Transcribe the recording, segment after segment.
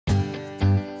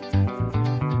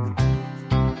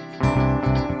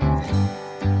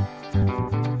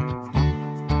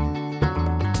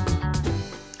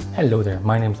Hello there,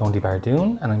 my name is Oein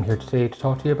DeBhairduin and I'm here today to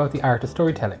talk to you about the art of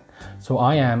storytelling. So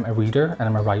I am a reader and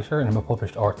I'm a writer and I'm a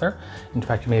published author. In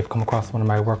fact, you may have come across one of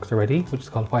my works already, which is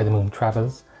called Why the Moon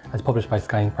Travels, as published by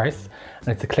Sky Press, and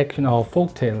it's a collection of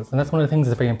folk tales, and that's one of the things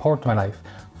that's very important in my life,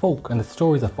 folk and the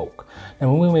stories of folk.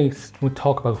 Now when we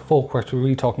talk about folk, we're actually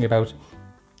really talking about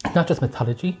not just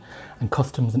mythology and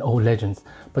customs and old legends,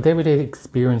 but the everyday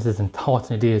experiences and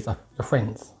thoughts and ideas of your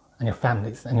friends and your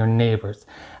families and your neighbours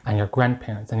and your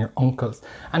grandparents and your uncles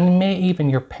and even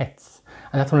your pets.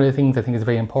 And that's one of the things I think is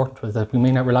very important to us, that we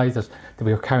may not realise that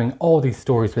we are carrying all these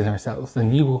stories within ourselves,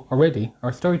 and you already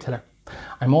are a storyteller.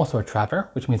 I'm also a traveller,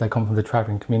 which means I come from the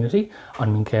travelling community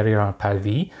on Min Ceiriúr on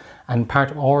Palví, and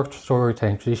part of our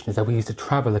storytelling tradition is that we used to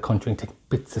travel the country and take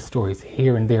bits of stories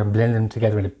here and there and blend them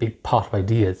together in a big pot of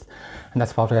ideas. And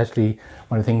that's what actually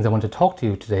one of the things I want to talk to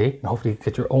you today, and hopefully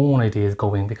get your own ideas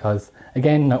going, because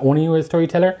again, not only are you a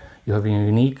storyteller, you have a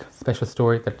unique, special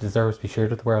story that deserves to be shared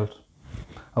with the world.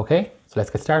 Okay, so let's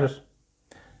get started.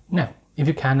 Now, if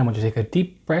you can, I want you to take a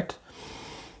deep breath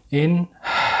in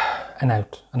and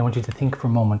out, and I want you to think for a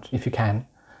moment, if you can,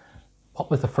 what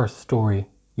was the first story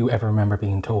you ever remember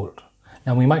being told?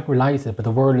 Now we might realise it, but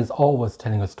the world is always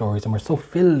telling us stories, and we're so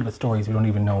filled with stories we don't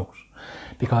even know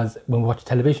it. Because when we watch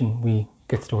television, we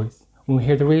get stories. When we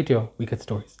hear the radio, we get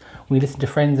stories. When we listen to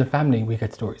friends and family, we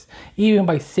get stories. Even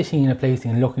by sitting in a place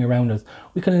and looking around us,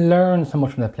 we can learn so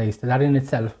much from that place that in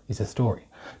itself is a story.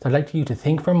 So I'd like you to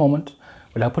think for a moment,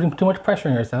 without putting too much pressure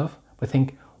on yourself, but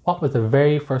think, what was the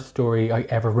very first story I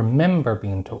ever remember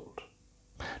being told?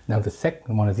 Now the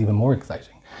second one is even more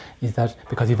exciting, is that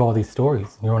because you have all these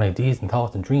stories, your own ideas and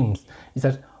thoughts and dreams, is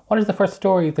that what is the first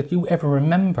story that you ever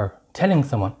remember telling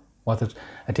someone? Was it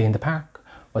a day in the park?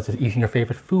 Was it eating your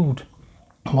favourite food?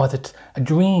 Was it a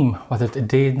dream? Was it a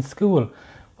day in school?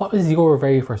 What was your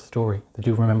very first story that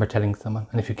you remember telling someone?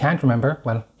 And if you can't remember,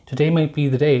 well, today might be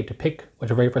the day to pick what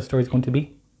your very first story is going to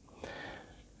be.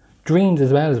 Dreams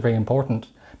as well is very important,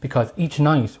 because each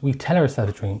night we tell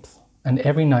ourselves dreams. And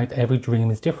every night, every dream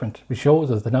is different, which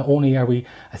shows us that not only are we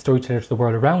a storyteller to the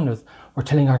world around us, we're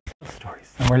telling our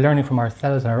stories and we're learning from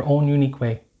ourselves in our own unique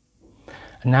way.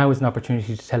 And now is an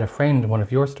opportunity to tell a friend one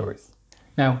of your stories.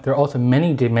 Now, there are also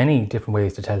many different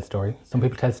ways to tell a story. Some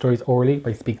people tell stories orally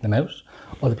by speaking them out.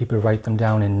 Other people write them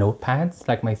down in notepads,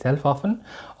 like myself often.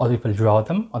 Other people draw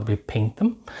them, other people paint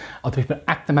them. Other people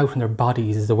act them out in their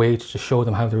bodies as a way to show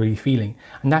them how they're really feeling.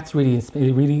 And that's really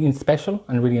special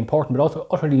and really important, but also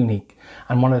utterly unique.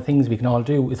 And one of the things we can all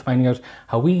do is finding out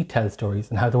how we tell stories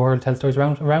and how the world tells stories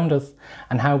around us,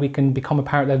 and how we can become a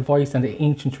part of that voice and the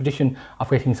ancient tradition of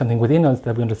getting something within us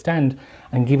that we understand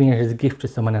and giving it as a gift to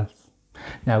someone else.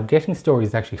 Now, getting stories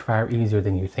is actually far easier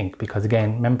than you think, because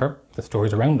again, remember, the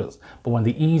stories around us. But one of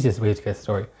the easiest ways to get a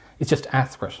story is just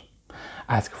ask for it.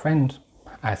 Ask a friend,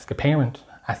 ask a parent,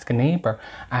 ask a neighbour,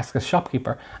 ask a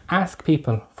shopkeeper, ask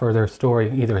people for their story,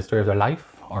 either a story of their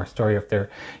life, or a story of their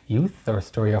youth, or a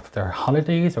story of their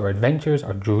holidays, or adventures,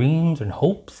 or dreams and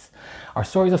hopes, or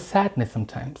stories of sadness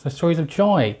sometimes, or stories of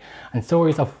joy, and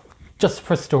stories of just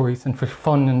for stories and for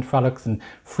fun and frolics and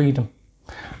freedom.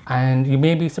 And you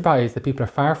may be surprised that people are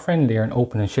far friendlier and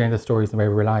open in sharing their stories than we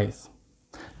realise.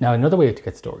 Now, another way to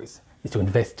get stories is to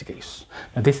investigate.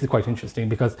 Now, this is quite interesting,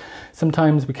 because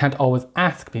sometimes we can't always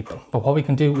ask people, but what we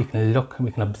can do, we can look and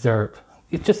we can observe.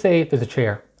 Let's just say there's a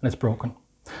chair and it's broken.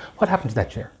 What happened to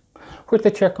that chair? Where did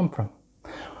the chair come from?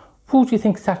 Who do you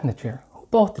think sat in the chair? Who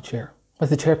bought the chair? Was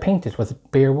the chair painted? Was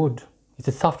it bare wood? Is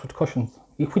it soft with cushions?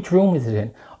 Which room is it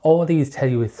in? All these tell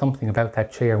you something about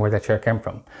that chair and where that chair came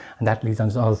from. And that leads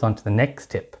us on to the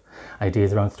next tip,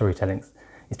 ideas around storytelling,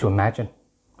 is to imagine.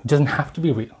 It doesn't have to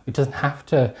be real. It doesn't have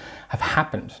to have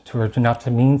happened to not to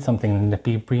mean something and to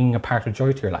be bringing a part of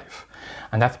joy to your life.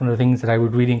 And that's one of the things that I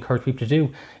would really encourage people to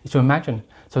do, is to imagine.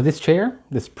 So this chair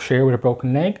with a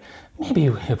broken leg, maybe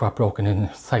it got broken in a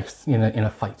fight, in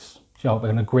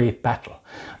a great battle.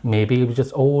 Maybe it was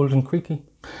just old and creaky.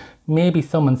 Maybe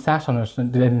someone sat on it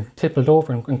and then tippled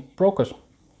over and broke it.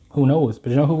 Who knows? But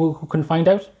you know who can find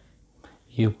out?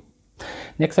 You.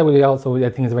 Next, I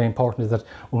think is very important, is that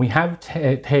when we have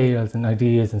tales and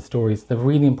ideas and stories, the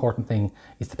really important thing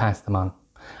is to pass them on.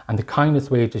 And the kindest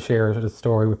way to share the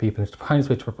story with people, the kindest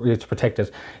way to protect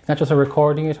it, it's not just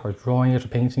recording it or drawing it or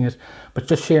painting it, but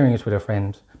just sharing it with a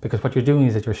friend. Because what you're doing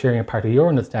is that you're sharing a part of your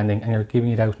understanding and you're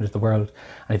giving it out into the world.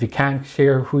 And if you can't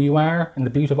share who you are and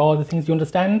the beauty of all the things you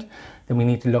understand, then we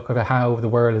need to look at how the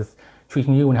world is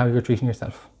treating you and how you're treating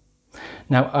yourself.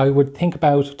 Now, I would think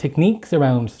about techniques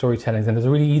around storytelling, and there's a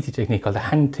really easy technique called the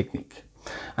hand technique.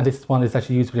 and this one is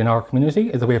actually used within our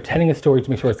community as a way of telling a story to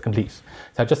make sure it's complete.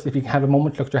 So just if you have a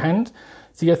moment, look at your hand.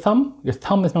 See your thumb? Your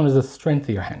thumb is known as the strength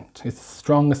of your hand. It's the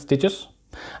strongest digit.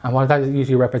 And what that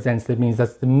usually represents, it means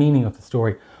that's the meaning of the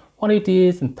story. What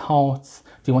ideas and thoughts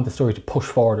do you want the story to push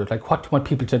forward? Like, what do you want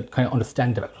people to kind of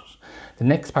understand about it? The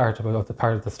next part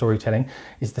of the storytelling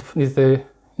is the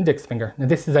index finger. Now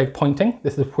this is like pointing.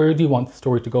 This is where do you want the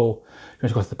story to go? Do you want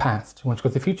to go to the past? Do you want to go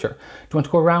to the future? Do you want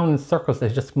to go around in circles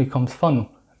that it just becomes fun?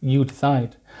 You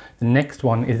decide. The next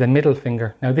one is the middle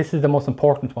finger. Now this is the most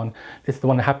important one. This is the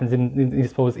one that happens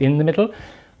in the middle.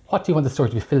 What do you want the story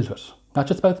to be filled with? Not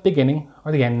just about the beginning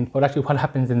or the end, but actually what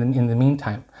happens in the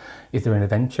meantime. Is there an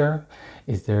adventure?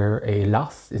 Is there a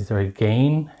loss? Is there a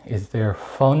gain? Is there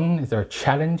fun? Is there a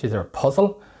challenge? Is there a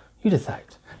puzzle? You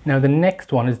decide. Now the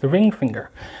next one is the ring finger.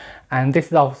 And this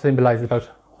is also symbolized about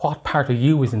what part of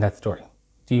you is in that story.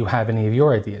 Do you have any of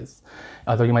your ideas?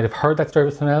 Although you might have heard that story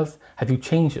with someone else, have you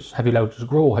changed it? Have you allowed it to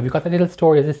grow? Have you got that little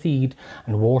story as a seed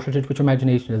and watered it with your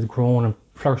imagination, has grown and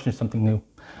flourished into something new?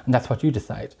 And that's what you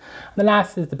decide. And the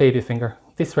last is the baby finger.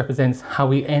 This represents how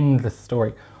we end the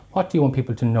story. What do you want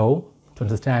people to know, to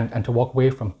understand, and to walk away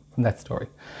from that story?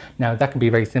 Now that can be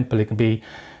very simple. It can be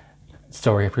a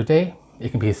story of your day. It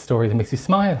can be a story that makes you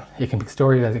smile. It can be a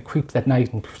story that creeps at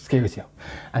night and scares you.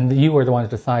 And you are the one to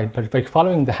decide. But by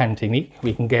following the hand technique,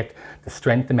 we can get the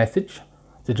strength, the message,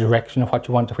 the direction of what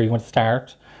you want, where you want to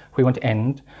start, where you want to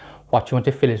end, what you want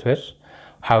to fill it with,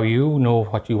 how you know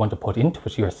what you want to put into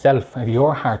it yourself, and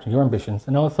your heart and your ambitions,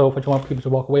 and also what you want people to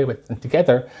walk away with. And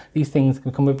together, these things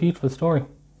can become a beautiful story.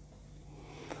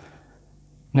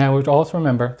 Now, we would also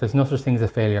remember there's no such thing as a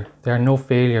failure. There are no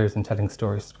failures in telling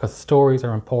stories, because stories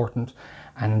are important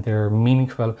and they're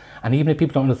meaningful. And even if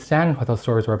people don't understand what those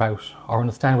stories are about or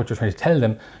understand what you're trying to tell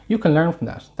them, you can learn from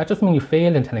that. That doesn't mean you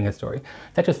failed in telling a story.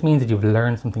 That just means that you've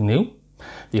learned something new.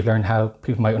 You've learned how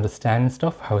people might understand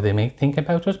stuff, how they may think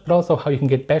about it, but also how you can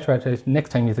get better at it next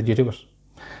time that you do it.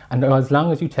 And as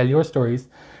long as you tell your stories,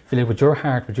 fill it with your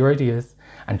heart, with your ideas,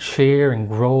 and share and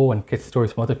grow and get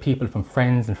stories from other people, from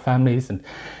friends and families, and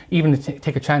even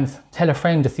take a chance, tell a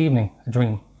friend this evening a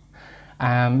dream.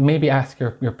 Maybe ask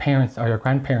your parents or your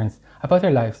grandparents about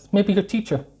their lives. Maybe your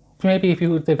teacher. Maybe if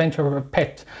you the adventure of a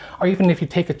pet, or even if you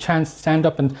take a chance to stand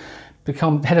up and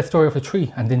tell a story of a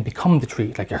tree and then become the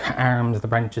tree, like your arms, the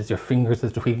branches, your fingers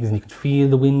as the twigs, and you can feel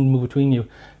the wind move between you.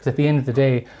 Because at the end of the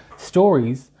day,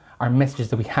 stories are messages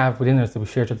that we have within us that we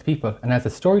share to the people. And as a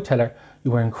storyteller,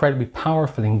 you are incredibly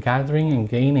powerful in gathering and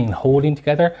gaining and holding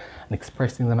together and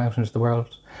expressing them out into the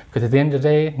world. Because at the end of the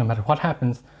day, no matter what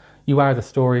happens, you are the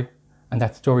story, and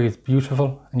that story is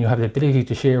beautiful, and you have the ability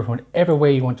to share it in whatever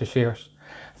way you want to share it.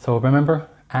 So remember,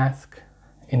 ask,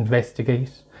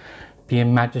 investigate, be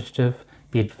imaginative,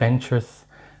 be adventurous,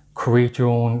 create your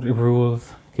own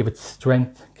rules, give it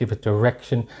strength, give it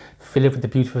direction, fill it with the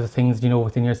beautiful things you know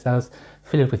within yourselves,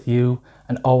 fill it with you,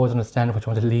 and always understand what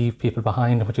you want to leave people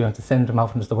behind and what you want to send them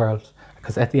out into the world.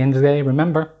 Because at the end of the day,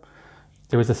 remember,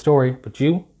 there is a story, but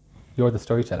you're the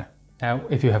storyteller. Now,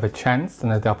 if you have a chance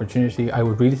and have the opportunity, I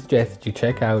would really suggest that you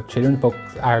check out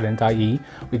children'sbooksireland.ie.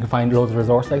 We can find loads of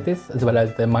resources like this, as well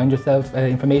as the Mind Yourself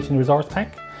information resource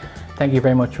pack. Thank you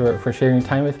very much for sharing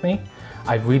time with me.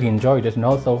 I've really enjoyed it, and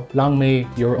also long may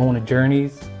your own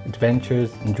journeys,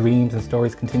 adventures and dreams and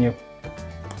stories continue.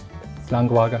 Slán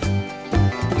go aga.